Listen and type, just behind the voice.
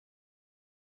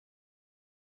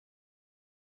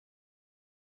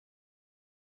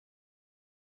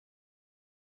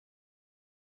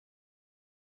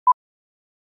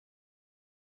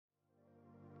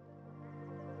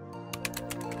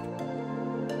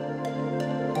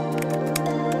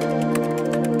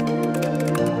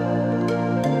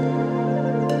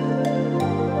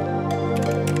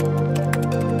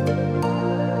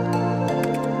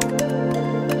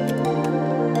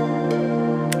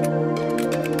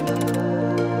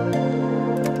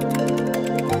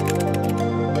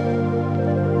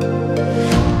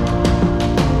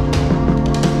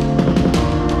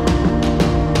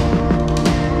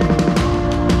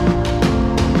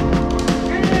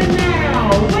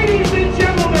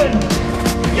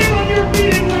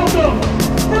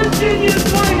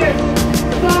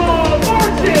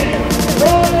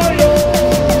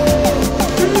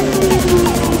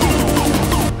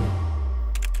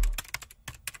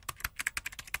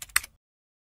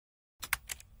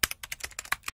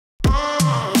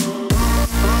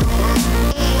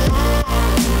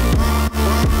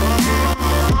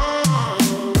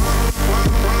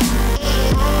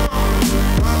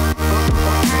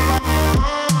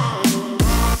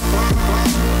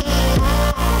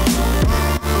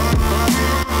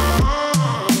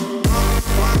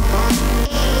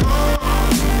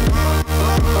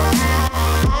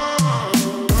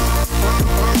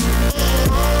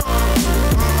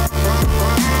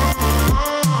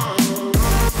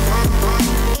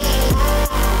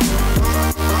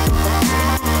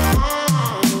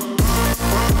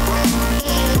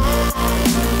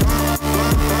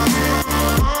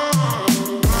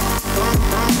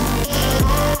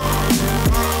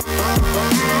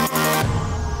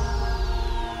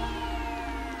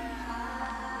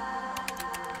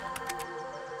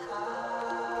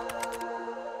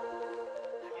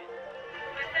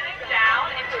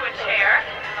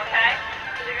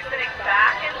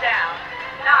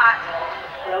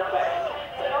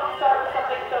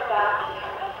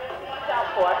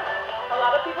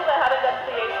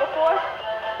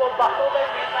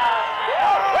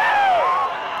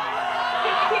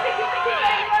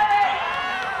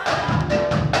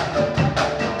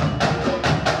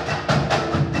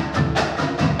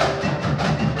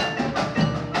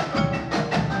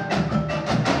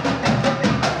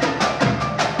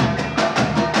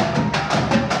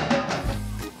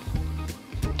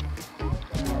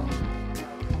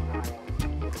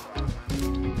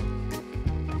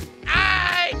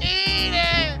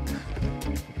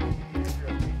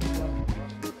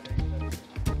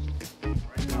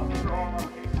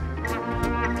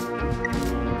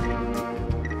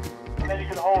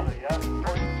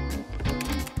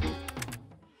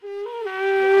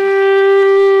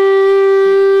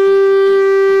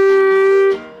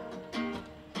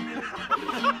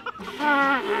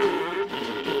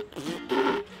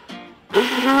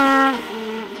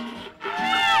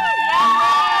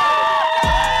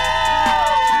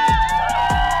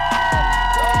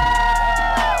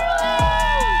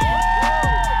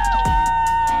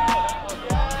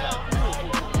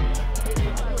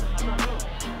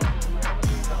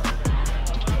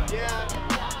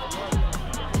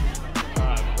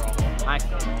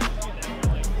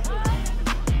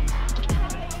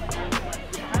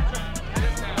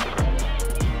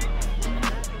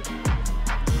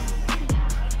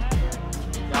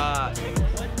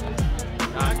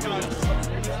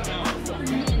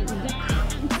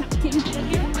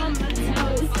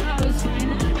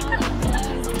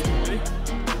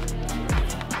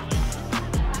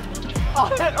Oh,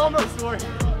 that almost worked.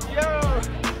 Yo!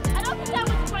 I don't think that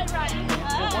was quite right.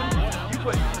 You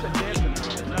put dancing.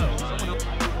 No.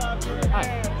 Hi.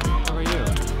 How are you?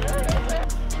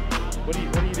 What are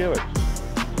you doing?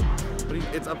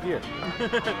 It's up here.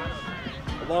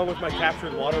 Along with my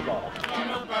captured water bottle.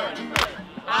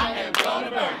 I am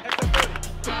gonna burn.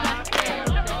 I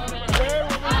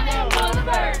am gonna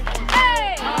burn.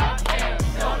 Hey! I am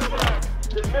gonna burn.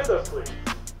 Dismiss us, please.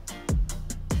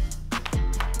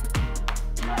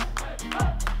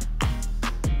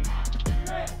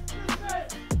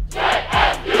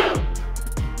 JMU!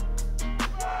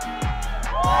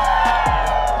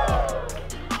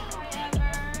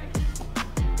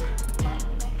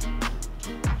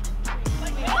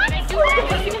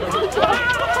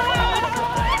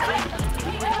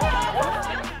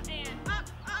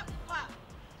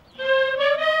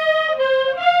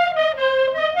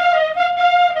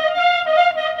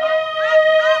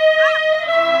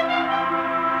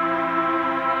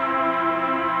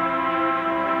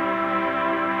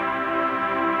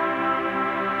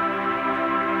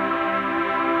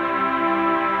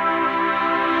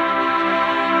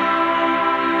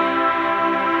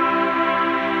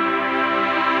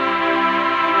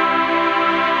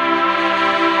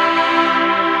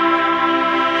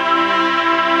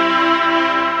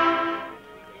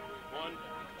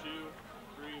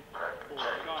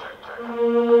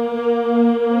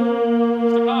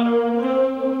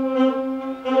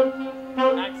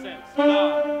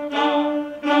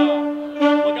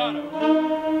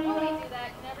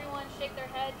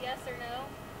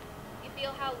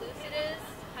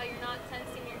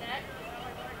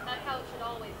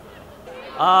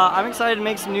 I'm excited to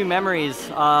make some new memories.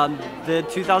 The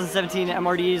 2017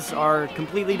 MRDs are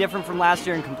completely different from last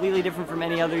year and completely different from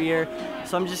any other year.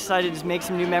 So I'm just excited to make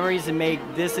some new memories and make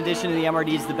this edition of the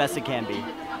MRDs the best it can be.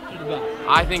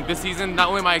 I think this season, not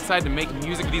only am I excited to make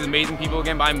music with these amazing people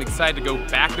again, but I'm excited to go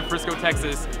back to Frisco,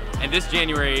 Texas, and this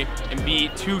January and be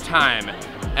two-time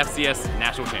FCS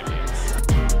national champions.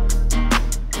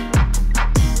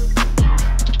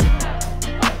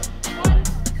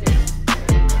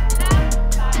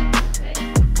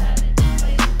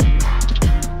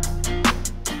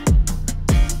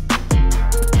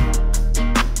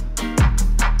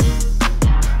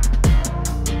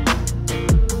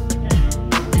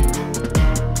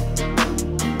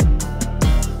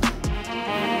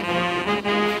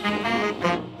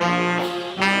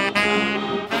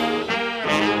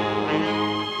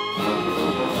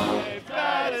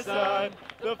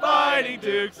 The Fighting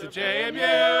Dukes of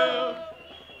JMU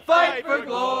fight for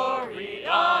glory,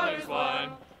 honors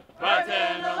won,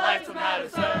 pretend the lights of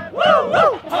Madison. Woo,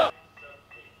 woo, huh.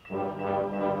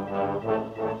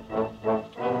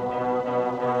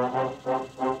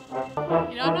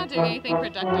 You know, I'm not doing anything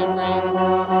productive, right?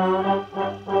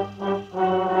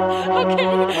 Okay.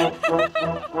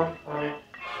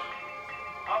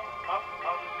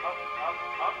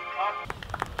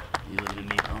 You looking at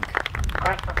me, punk?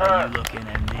 Are you looking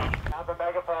at me? Have a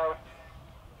megaphone.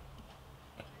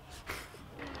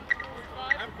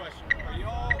 I have a question. Are you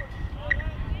all...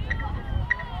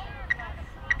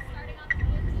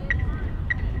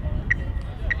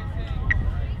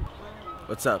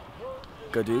 What's up?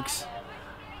 Go Dukes?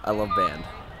 I love band.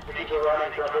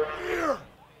 Here!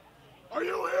 Are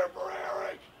you here for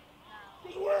Eric?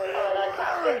 Because we're here for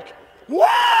Eric!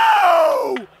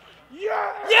 Whoa!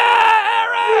 Yeah! Yeah,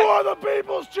 Eric! You are the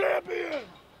people's champion!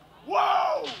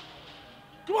 Whoa!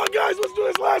 Come on, guys, let's do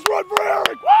this last run for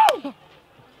Eric! Woo!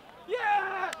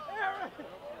 Yeah, Eric!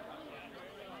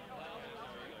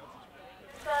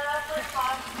 The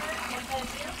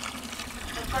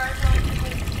first one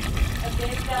is a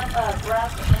big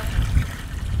breath.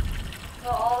 Go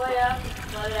all the way up,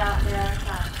 let it out there.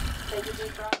 Take a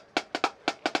deep breath.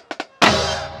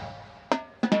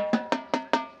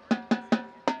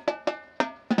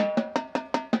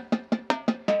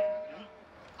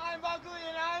 I'm ugly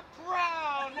and I'm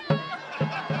proud!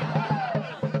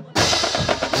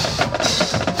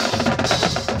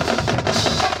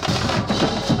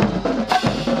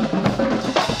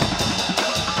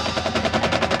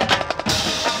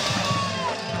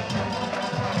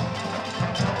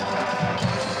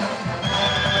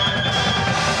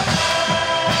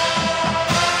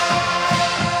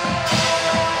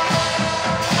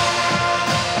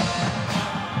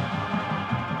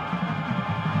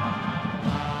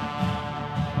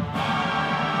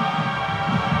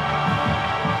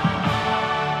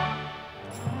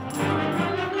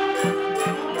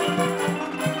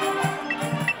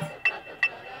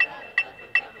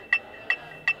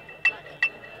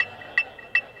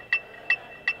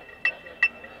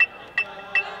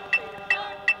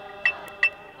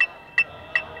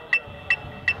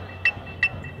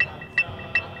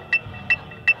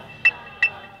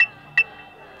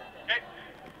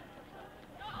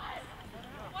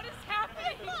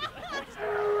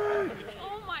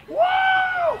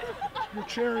 Your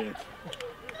chariot.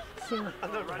 Sir.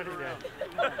 I'm not riding now.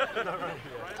 I'm not riding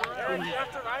now. You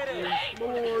have to ride it.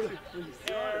 Lord.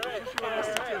 I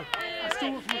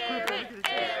stole it from a cripple.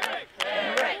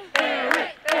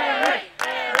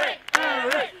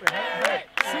 Look at it.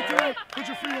 Sit down. Put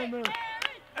your feet on there.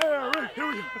 Eric. Here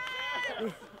we go.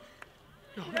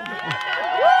 Go, go, go.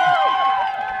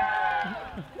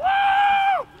 Woo!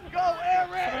 Go,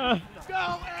 Eric! Go,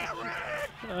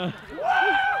 Eric! Woo!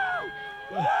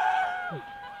 Woo!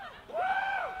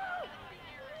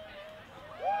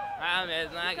 I'm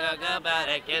just not gonna go about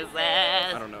it, cause I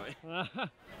don't know it.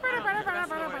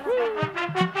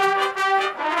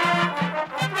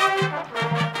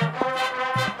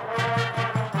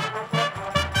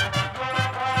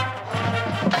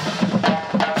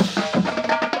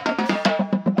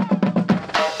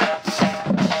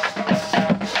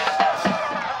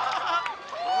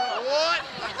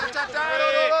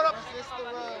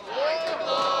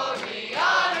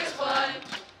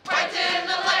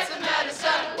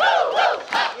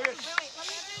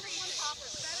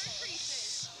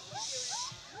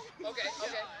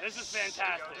 This is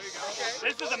fantastic.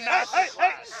 This is a master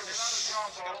class.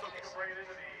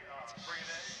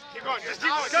 Keep going. Just keep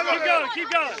going. Keep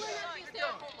going.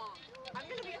 I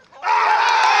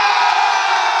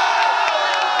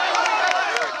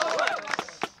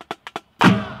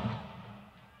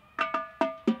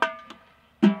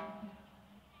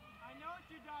know what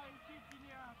your daddy's teaching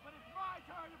you, but it's my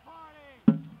turn to party.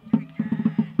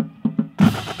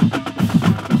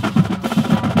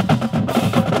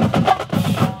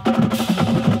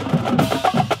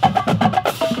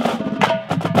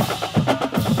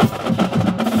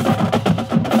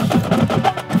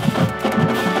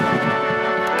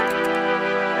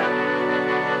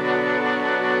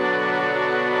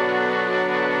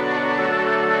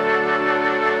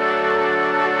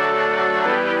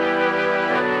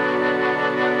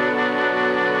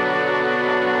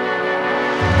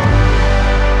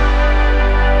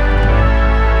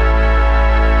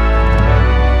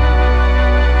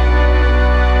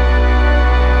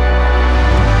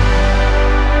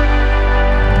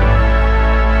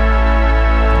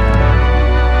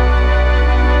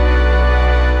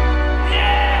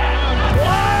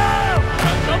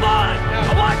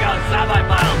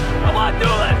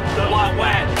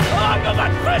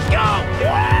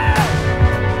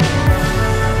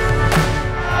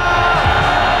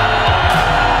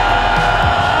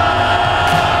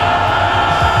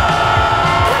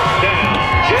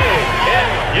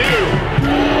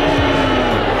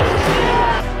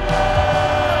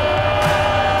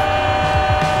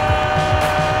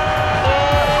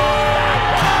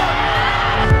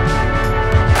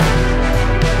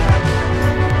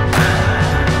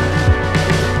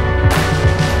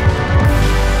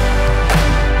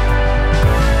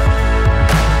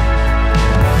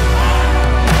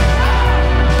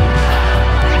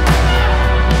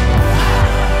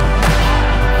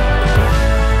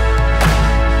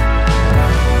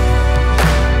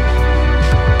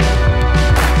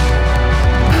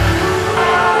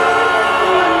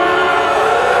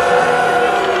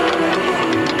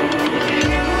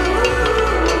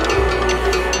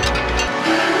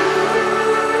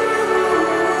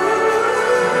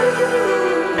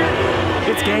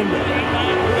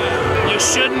 You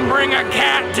shouldn't bring a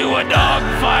cat to a dog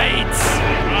fight.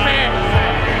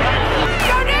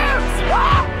 Go Dukes!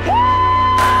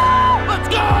 Let's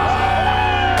go!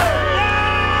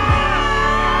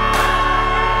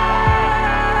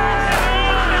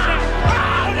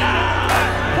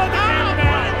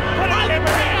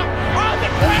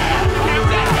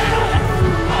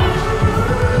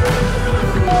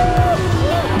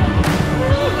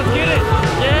 Let's get it!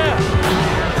 Yeah!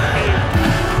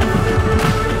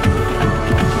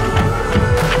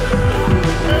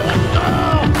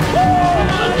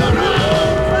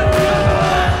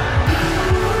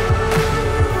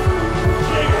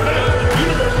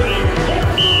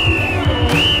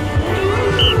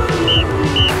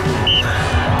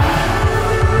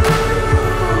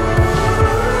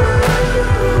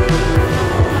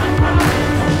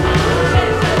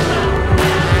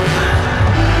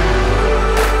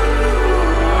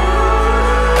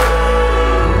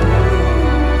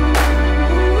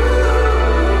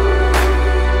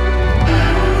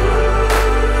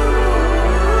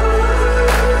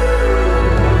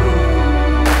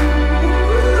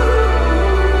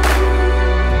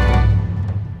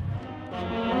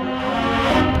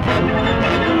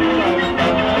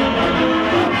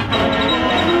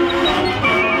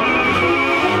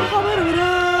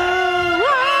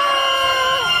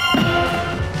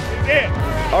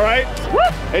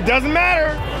 It doesn't matter.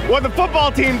 what the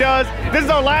football team does. This is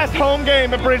our last home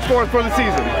game at Bridgeforth for the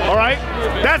season, all right?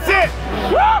 That's it,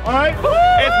 all right?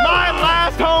 It's my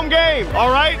last home game, all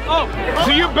right?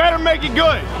 So you better make it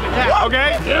good,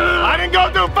 okay? I didn't go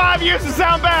through 5 years to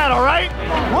sound bad, all right?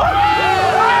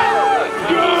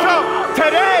 So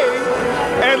today,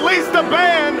 at least the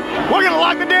band, we're gonna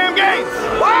lock the damn gates.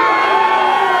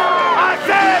 I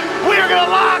said we are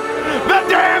gonna lock the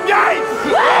damn gates.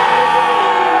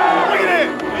 Look at it.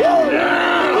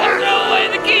 Throw away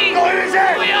the key. Go ahead and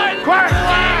say, We are the quack,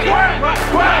 quack, quack,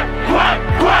 quack, quack,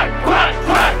 quack, quack, quack,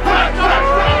 quack, quack.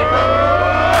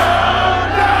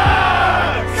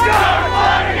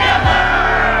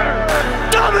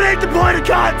 Dominate the point of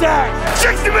contact.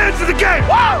 60 minutes of the game.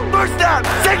 First snap,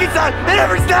 second snap, and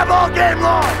every snap all game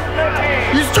long.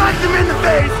 You strike them in the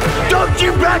face. Don't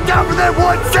you back down for that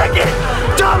 1 second.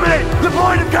 Dominate the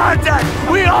point of contact.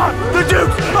 We are the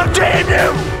Dukes of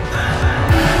JMU.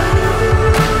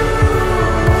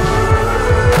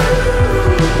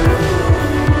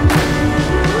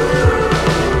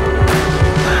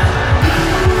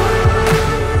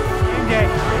 Okay,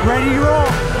 ready to roll.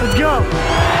 Let's go.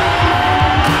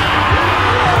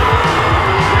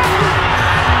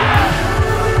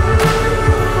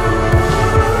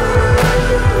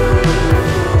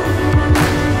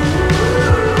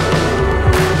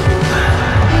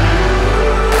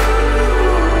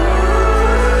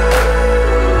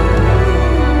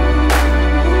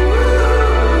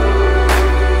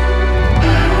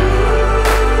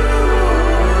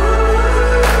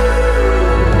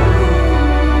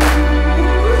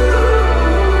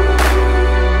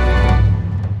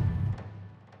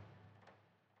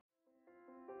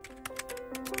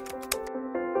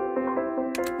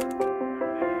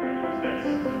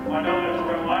 I know that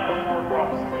we're line of 4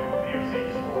 props to the UFC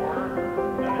score,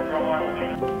 and the drum line will be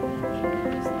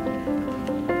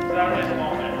Saturday's a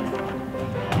long day.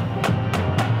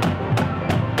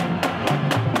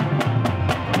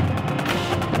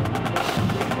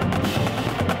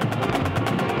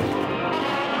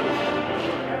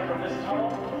 From this tunnel,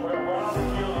 we're going to run on the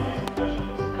field on these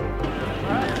positions.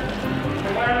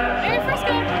 Merry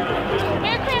Frisco!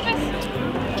 Merry Krampus!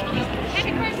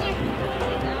 Happy Chrysler!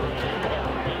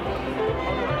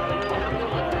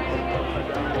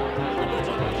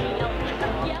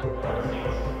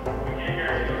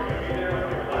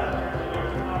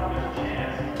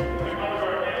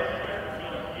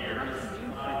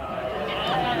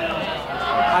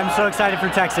 I'm so excited for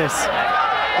Texas.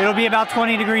 It'll be about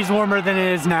 20 degrees warmer than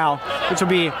it is now, which will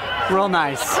be real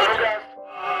nice. We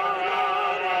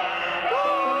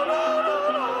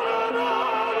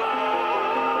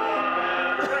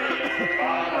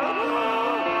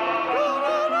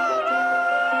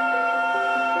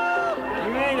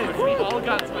made it. We all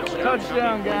got touchdowns.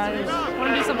 Touchdown, guys. Want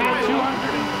to do something with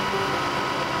 200?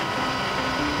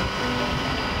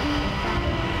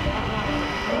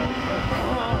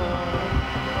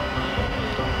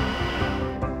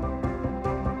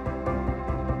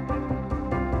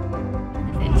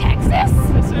 Texas?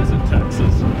 This isn't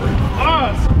Texas.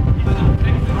 Us!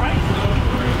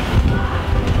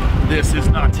 This is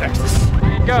not Texas.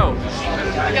 Go.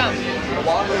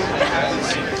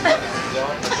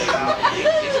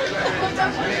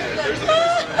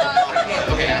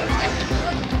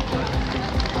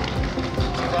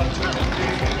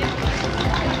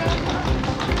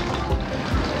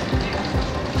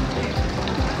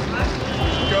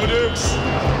 Go Dukes!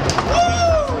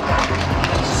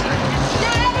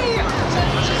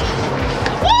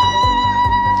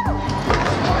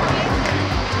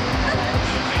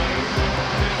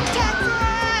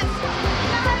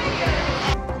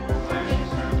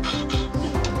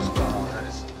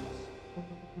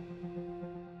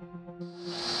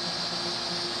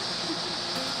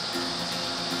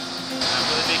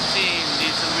 For the big team,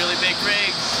 need some really big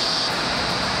rigs.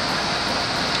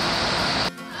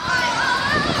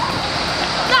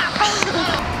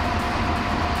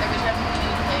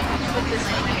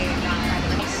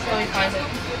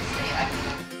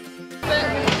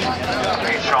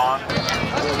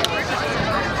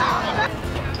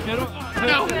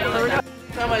 Every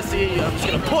time I see you, I'm just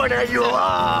gonna point at you a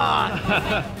lot.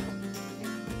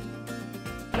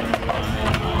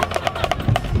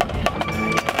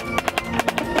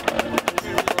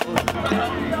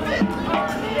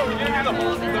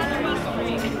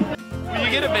 Will you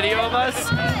get a video of us?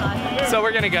 So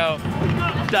we're gonna go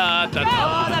da da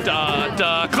da da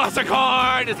da classic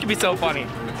hard. It's gonna be so funny.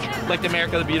 Like the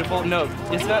America the Beautiful? No,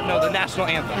 it's not. No, the national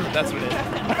anthem. That's what it is.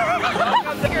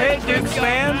 Hey Dukes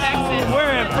fans,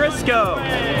 we're in Frisco.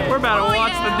 We're about to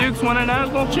watch the Dukes win a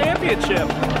national championship.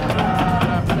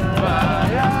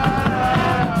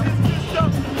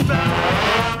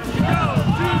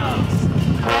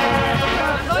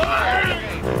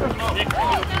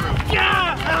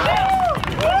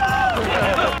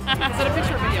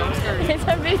 It's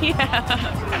a video.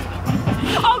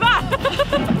 Oh God!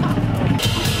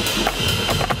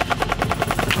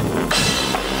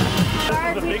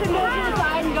 Alright, we can move to the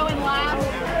side and go in last.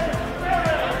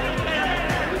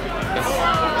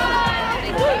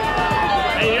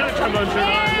 Hey, you got a trombone shirt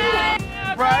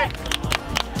on. Right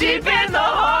deep in the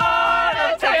heart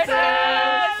of Texas.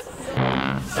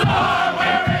 Star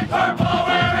wearing purple,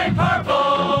 wearing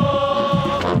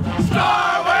purple.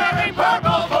 Star wearing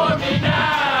purple for me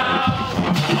now.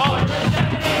 All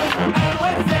eternity and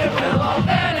Wednesday will all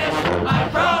vanish. I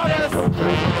promise.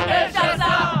 It's just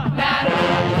a matter of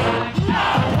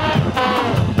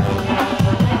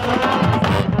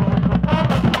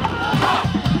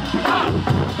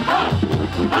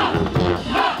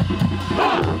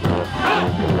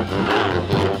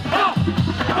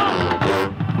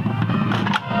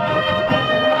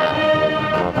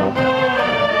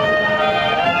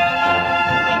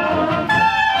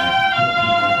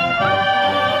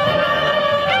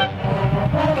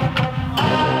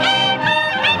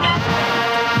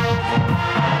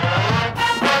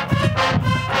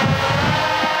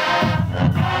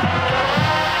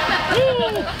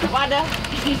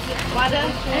Wanda?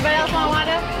 Anybody else want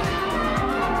Wanda?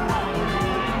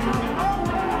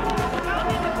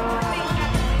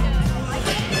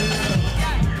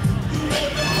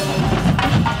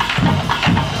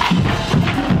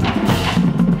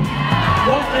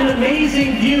 What an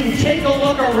amazing view. Take a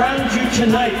look around you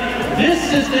tonight.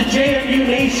 This is the JMU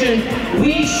Nation.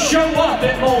 We show up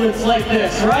at moments like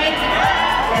this, right?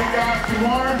 Hey guys,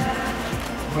 tomorrow,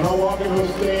 when I walk in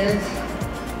those stands,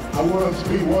 I want us to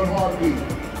be one heartbeat.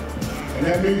 And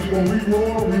that means when we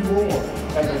roar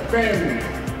as a family,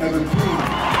 as a team.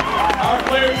 Our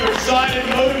players are excited,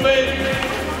 motivated.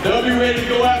 They'll be ready to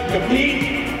go out and compete.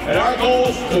 And our goal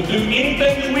is to do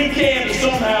anything that we can to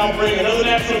somehow bring another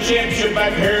national championship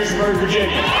back to Harrisonburg,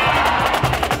 Virginia.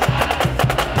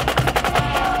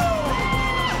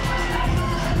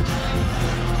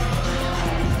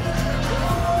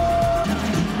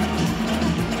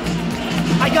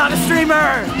 I got a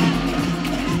streamer!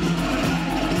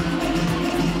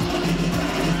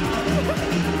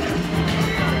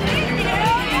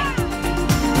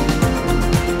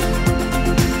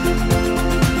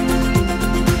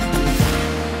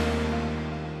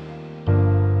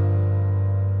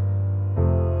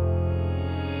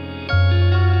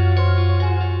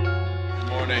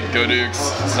 Go Dukes,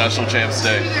 it's National Champs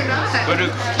Day. Go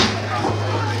Dukes.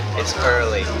 It's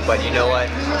early, but you know what?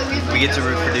 We get to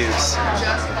root for Dukes.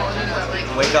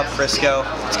 Wake up, Frisco,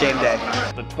 it's game day.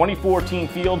 The 2014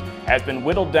 field has been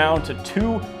whittled down to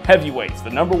two heavyweights. The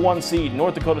 #1 seed,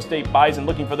 North Dakota State Bison,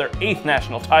 looking for their 8th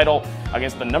national title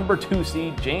against the #2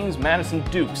 seed, James Madison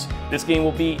Dukes. This game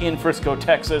will be in Frisco,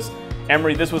 Texas.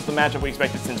 Emery, this was the matchup we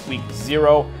expected since week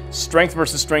 0. Strength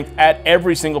versus strength at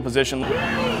every single position.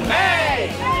 A-E-A!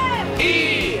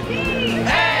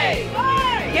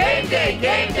 Game day,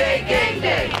 game day, game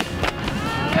day!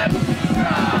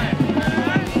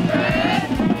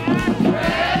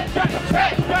 Red,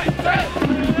 red, red,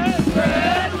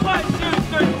 red, 1, 2,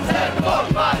 3, 7, 4,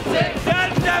 5, 6,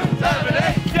 7, 7,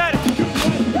 8, 10.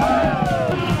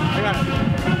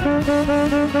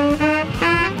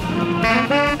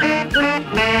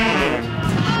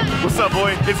 What's up,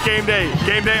 boy? It's game day.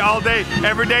 Game day all day,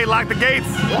 every day. Lock the gates.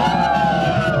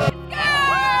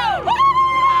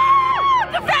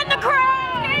 Defend the crown!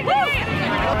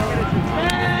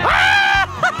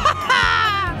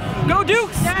 Go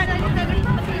Dukes!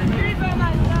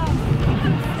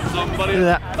 Somebody.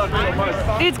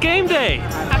 It's game day!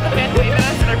 Have the fans wave at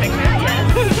us in our picture?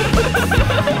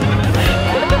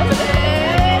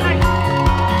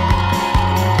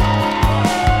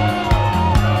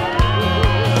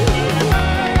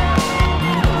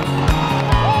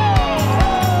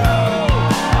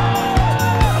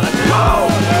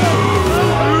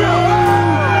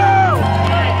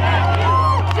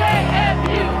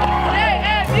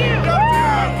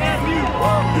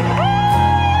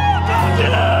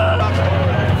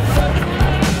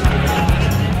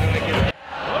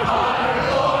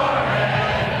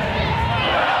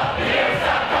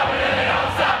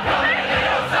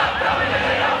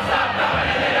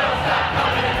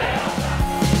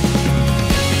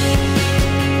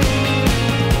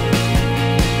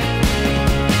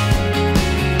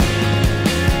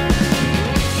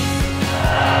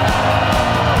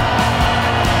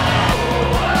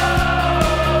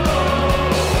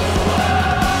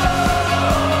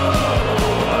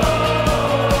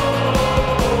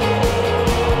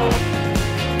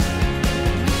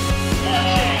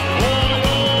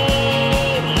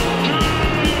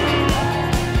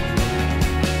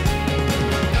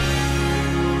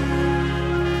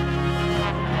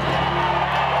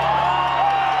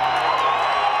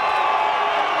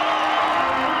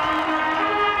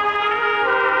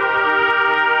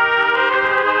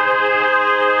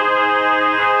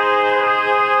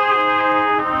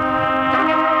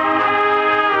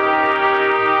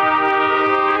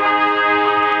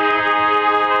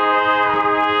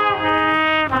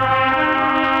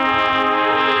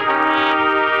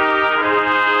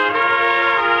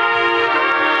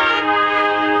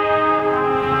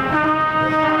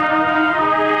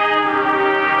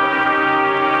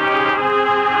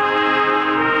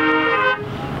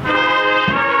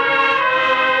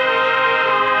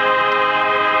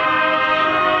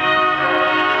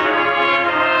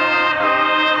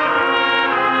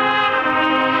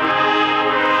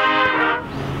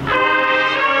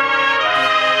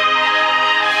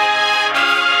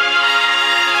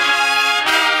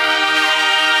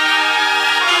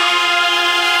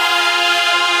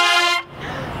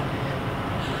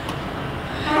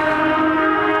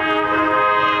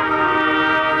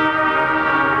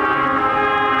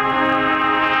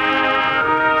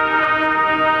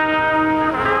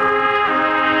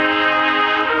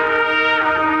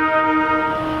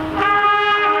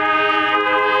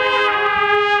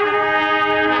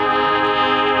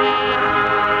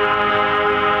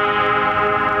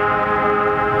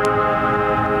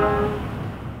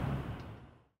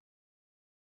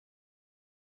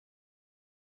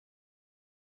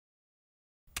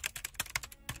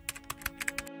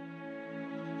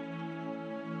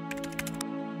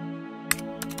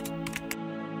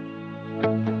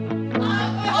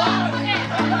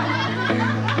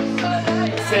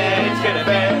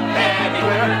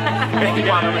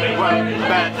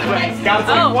 Got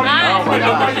Oh, nice. Oh my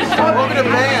God. Welcome to the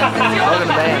band. Welcome to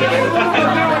the band.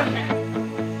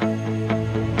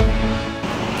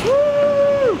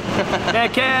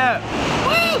 Heck yeah!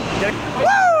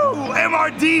 Woo!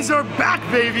 MRDs are back,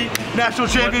 baby! National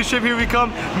championship, here we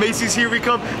come. Macy's, here we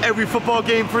come. Every football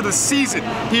game for the season,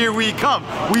 here we come.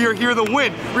 We are here to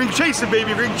win. Ring chasing,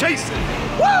 baby, ring chasing.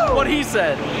 Woo! What he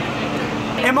said.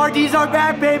 MRDs are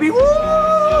back, baby. Woo!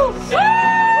 Woo!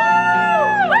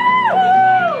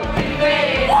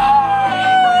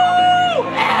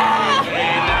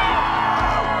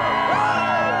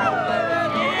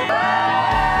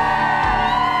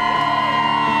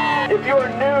 If you are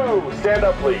new, stand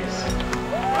up, please.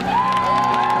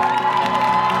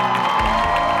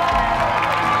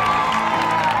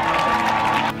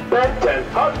 Band 10,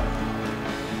 up.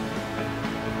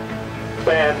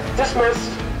 Band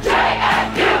dismissed.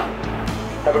 JMU!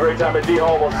 Have a great time at D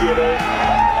Hall. We'll see you there.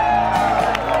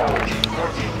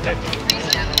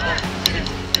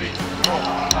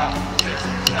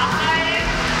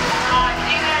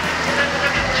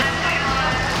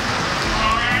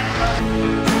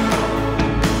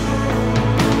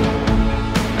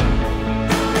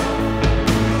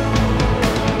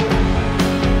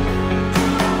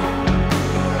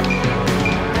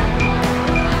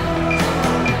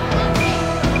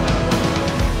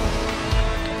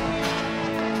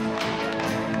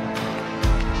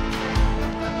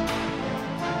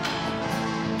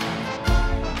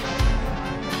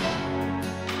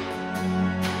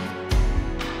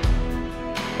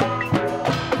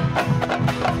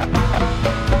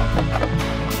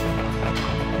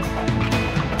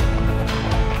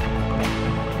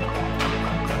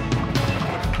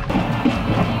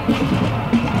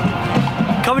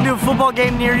 Coming to a football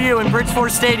game near you in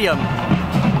Bridgeport Stadium.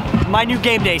 My new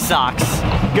game day socks.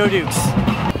 Go Dukes.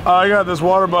 I got this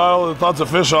water bottle with lots of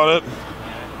fish on it.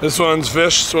 This one's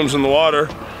fish, swims in the water.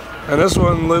 And this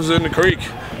one lives in the creek.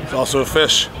 It's also a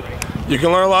fish. You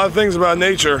can learn a lot of things about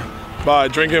nature by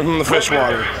drinking from the fish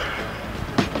water.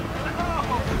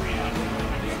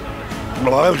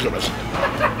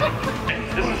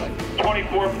 This is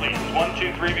 24, please. 1,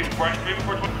 2, 3, before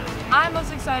 20. I'm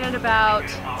most excited about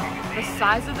the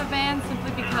size of the band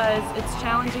simply because it's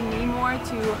challenging me more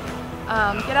to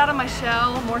get out of my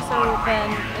shell more so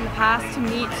than in the past to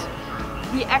meet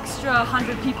the extra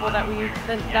 100 people that we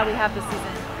have this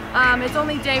season. It's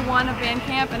only day one of band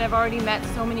camp and I've already met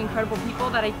so many incredible people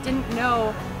that I didn't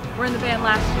know were in the band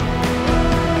last year.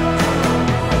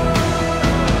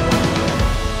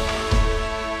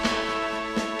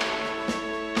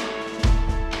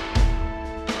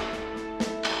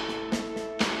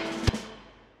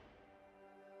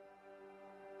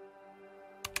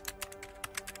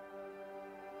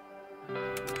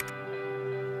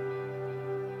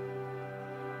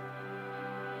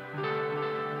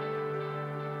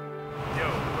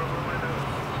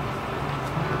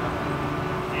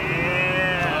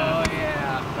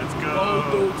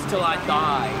 Till I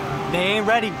die. They ain't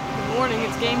ready. Good morning,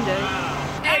 it's game day.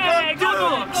 Hey, go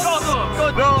Dukes! Go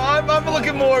Dukes! No, I'm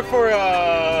looking more for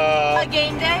A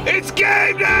game day? It's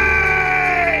game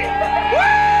day! Woo!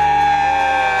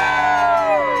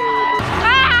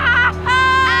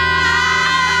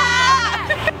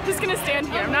 Just gonna stand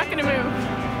here. I'm not gonna move.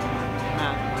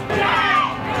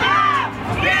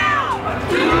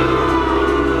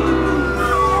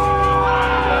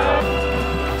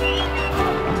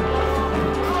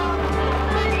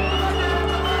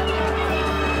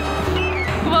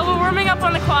 Up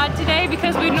on the quad today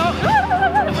because we know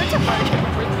we're too hard.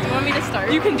 You want me to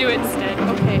start? You can do it instead.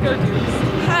 Okay. Go do this.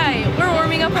 Hi, we're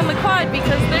warming up on the quad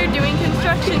because they're doing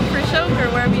construction for Shoker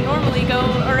where we normally go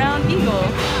around Eagle.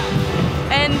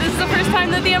 And this is the first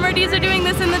time that the MRDs are doing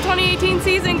this in the 2018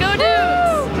 season. Go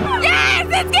Dukes! Yes,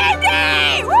 it's game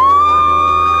day! Woo!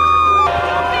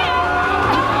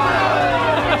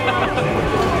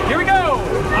 Here we go!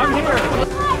 I'm here. 1,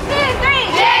 2,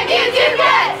 3, JMU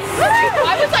Ducats!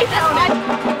 I was like down.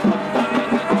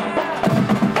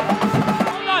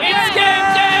 It's game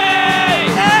day!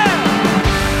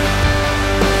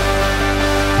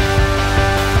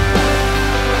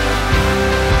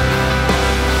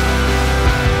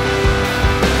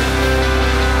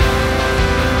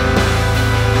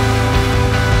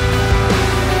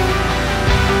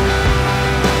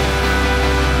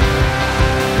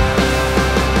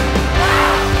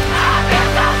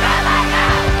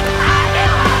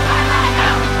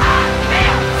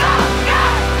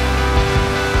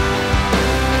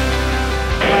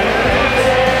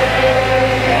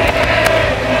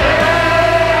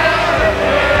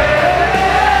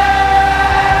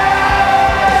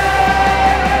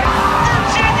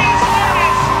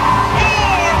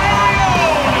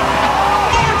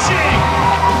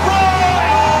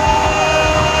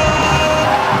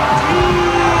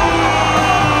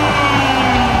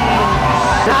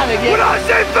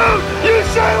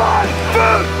 Straight line!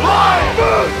 Food line!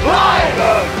 Food line!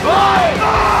 Food line!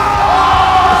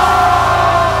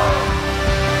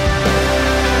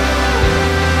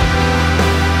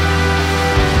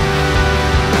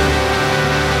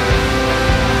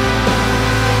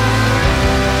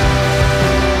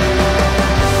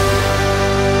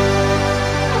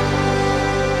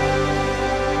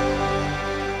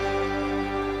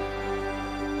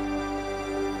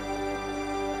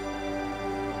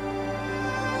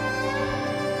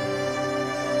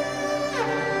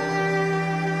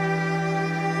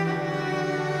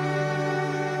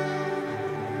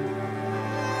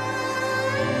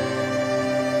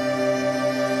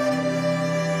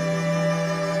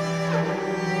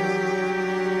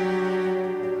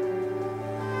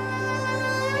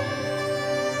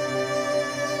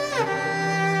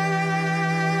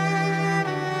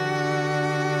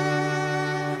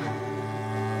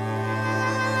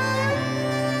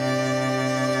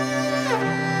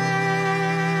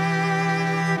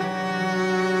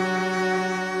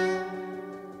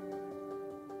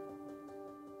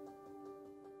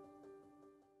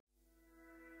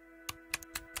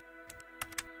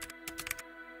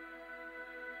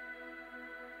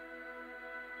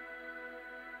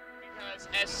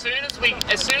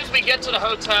 As soon as we get to the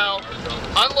hotel,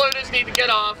 unloaders need to get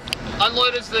off.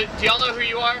 Unloaders, do y'all know who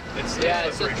you are? It's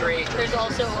the three. There's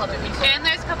also other people. And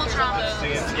there's a couple trombones.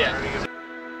 Yeah.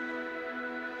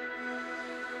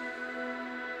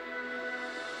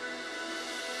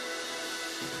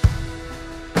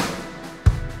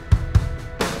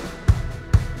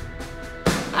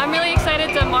 I'm really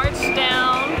excited to march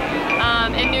down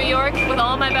in New York with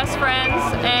all of my best friends,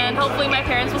 and hopefully my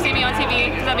parents will see me on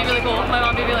TV, because that'd be really cool. My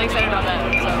mom would be really excited about that.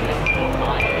 So.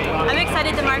 I'm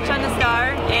excited to march on the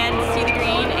Star and see the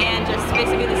green and just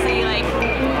basically to see like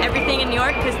everything in New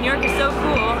York, because New York is so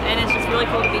cool and it's just really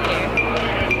cool to be here.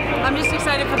 I'm just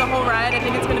excited for the whole ride. I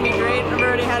think it's going to be great. I've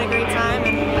already had a great time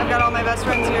and I've got all my best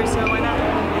friends here, so why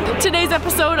not? Today's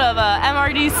episode of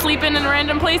MRD Sleeping in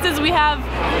Random Places, we have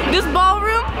this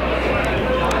ballroom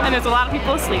and there's a lot of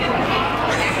people asleep.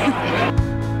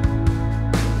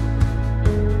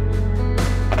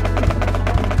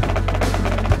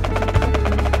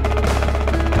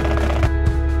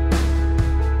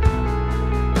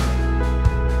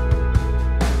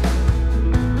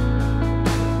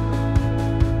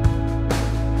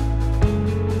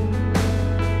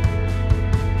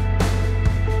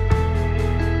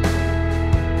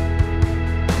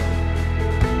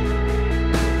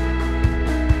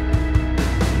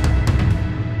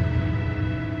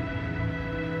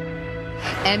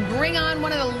 And bring on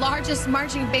one of the largest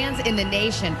marching bands in the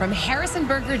nation from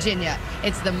Harrisonburg, Virginia.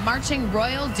 It's the Marching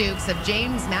Royal Dukes of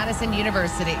James Madison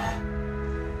University.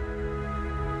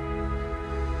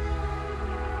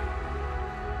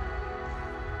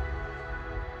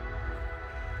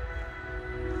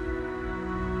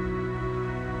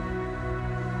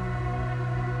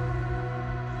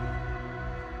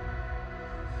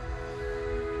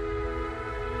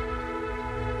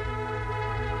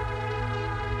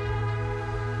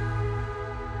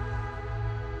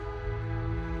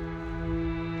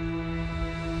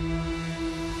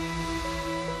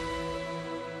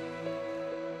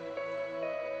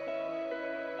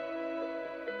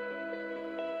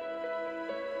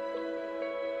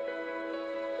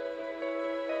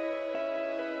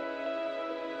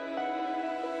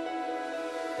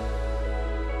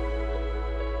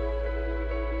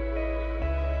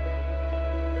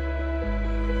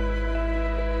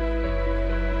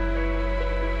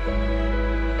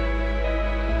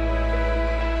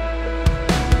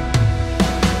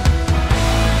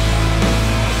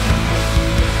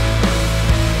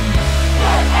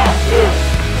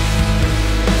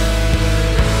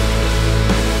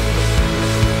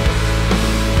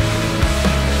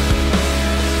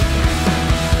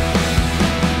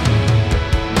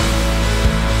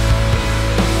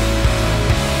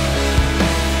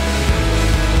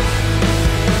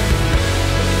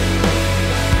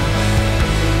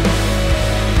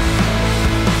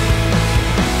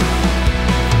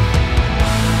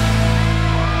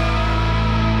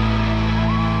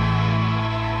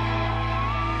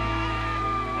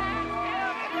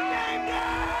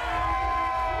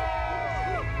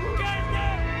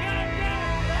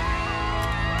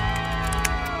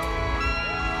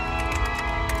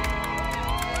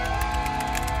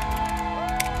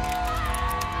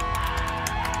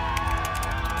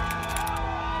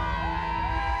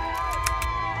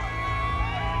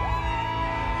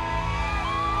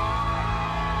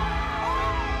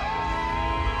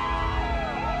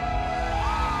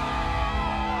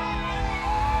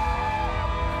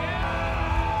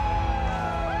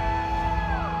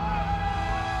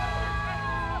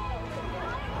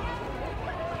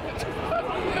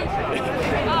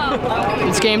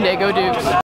 It's game day. Go Dukes.